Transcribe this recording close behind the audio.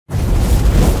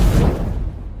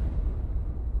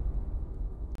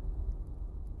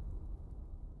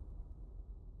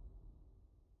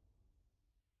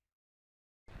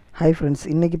Hi friends,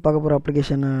 இன்றைக்கி பார்க்க போகிற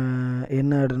அப்ளிகேஷன்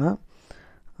என்ன அப்படின்னா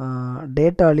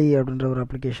Datally அப்படின்ற ஒரு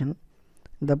அப்ளிகேஷன்.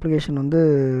 இந்த அப்ளிகேஷன் வந்து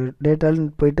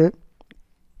டேட்டாலின்னு போயிட்டு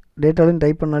டேட்டாலின்னு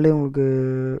டைப் பண்ணாலே உங்களுக்கு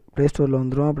ப்ளே ஸ்டோரில்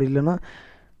வந்துடும். அப்படி இல்லைன்னா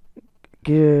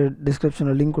கீழே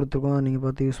டிஸ்கிரிப்ஷனில் லிங்க் கொடுத்துருக்கோம், அதை நீங்கள்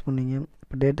பார்த்து யூஸ் பண்ணிங்க.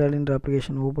 இப்போ டேட்டாலின்ற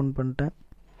அப்ளிகேஷன் ஓப்பன் பண்ணிட்டேன்.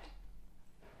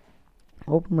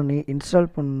 ஓப்பன் பண்ணி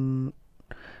இன்ஸ்டால்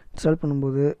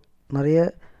பண்ணும்போது நிறைய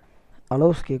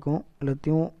அலோவ்ஸ் கேட்கும்.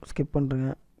 எல்லாத்தையும் ஸ்கிப் பண்ணுறேங்க.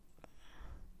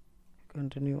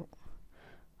 கண்டினியூ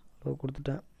அலோவ்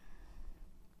கொடுத்துட்டேன்.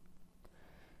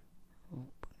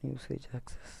 Usage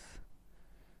access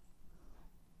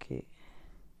okay.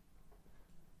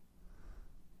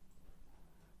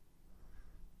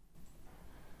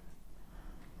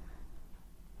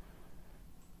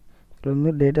 இதில்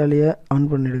வந்து டேட்டாலியை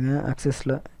ஆன் பண்ணிவிடுங்க.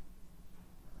 ஆக்சஸில்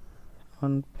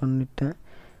ஆன் பண்ணிட்டேன்.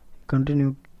 கண்டினியூ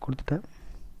கொடுத்துட்டேன்.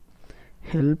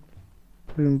 Help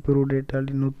improve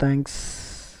டேட்டாலி, no thanks.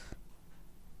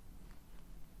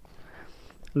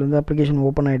 இதில் வந்து அப்ளிகேஷன்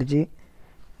ஓப்பன் ஆகிடுச்சு.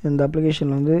 இந்த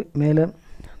அப்ளிகேஷனில் வந்து மேலே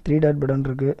 3 டாட் பட்டன்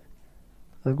இருக்குது.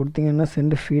 அது கொடுத்தீங்கன்னா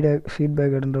சென்ட்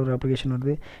ஃபீட்பேக் அப்படின்ற ஒரு அப்ளிகேஷன்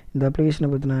வருது. இந்த அப்ளிகேஷனை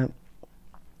பற்றின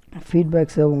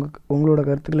ஃபீட்பேக்ஸை உங்களோட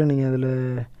கருத்துக்களை நீங்கள் அதில்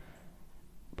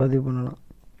பதிவு பண்ணலாம்.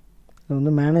 இது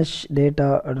வந்து மேனேஜ் டேட்டா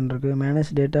அப்படின்னு இருக்குது.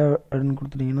 மேனேஜ் டேட்டா அப்படின்னு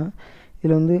கொடுத்துட்டிங்கன்னா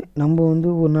இதில் வந்து நம்ம வந்து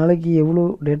ஒரு நாளைக்கு எவ்வளோ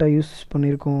டேட்டா யூஸ்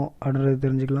பண்ணியிருக்கோம் அப்படின்றது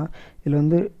தெரிஞ்சுக்கலாம். இதில்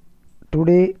வந்து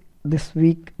today, this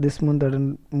week, this month அப்படின்னு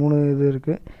 3 இது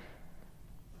இருக்குது.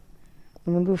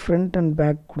 நம்ம வந்து ஃப்ரண்ட் அண்ட்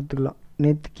பேக் கொடுத்துக்கலாம்.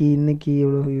 நேற்றுக்கு இன்றைக்கி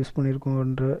எவ்வளோ யூஸ் பண்ணியிருக்கோம்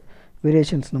அப்படின்ற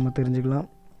வேரியேஷன்ஸ் நம்ம தெரிஞ்சுக்கலாம்.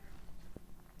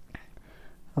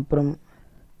 அப்புறம்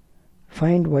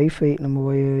ஃபைண்ட் வைஃபை,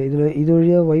 நம்ம இது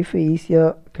வழியாக வைஃபை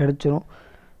ஈஸியாக கிடச்சிரும்.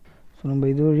 ஸோ நம்ம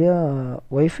இது வழியாக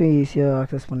வைஃபை ஈஸியாக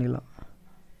ஆக்சஸ் பண்ணிடலாம்.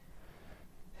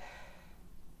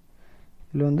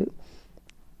 இதில் வந்து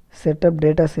செட்டப்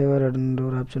டேட்டா சேவர் அப்படின்ற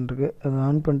ஒரு ஆப்ஷன் இருக்குது. அதை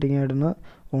ஆன் பண்ணிட்டீங்க அப்படின்னா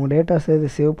உங்கள் டேட்டாஸை இது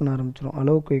சேவ் பண்ண ஆரம்பிச்சிடும்.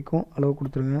 அளவு கேட்கும், அளவு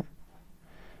கொடுத்துருங்க.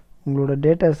 உங்களோட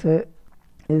டேட்டாஸை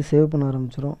இது சேவ் பண்ண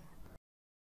ஆரம்பிச்சிடும்.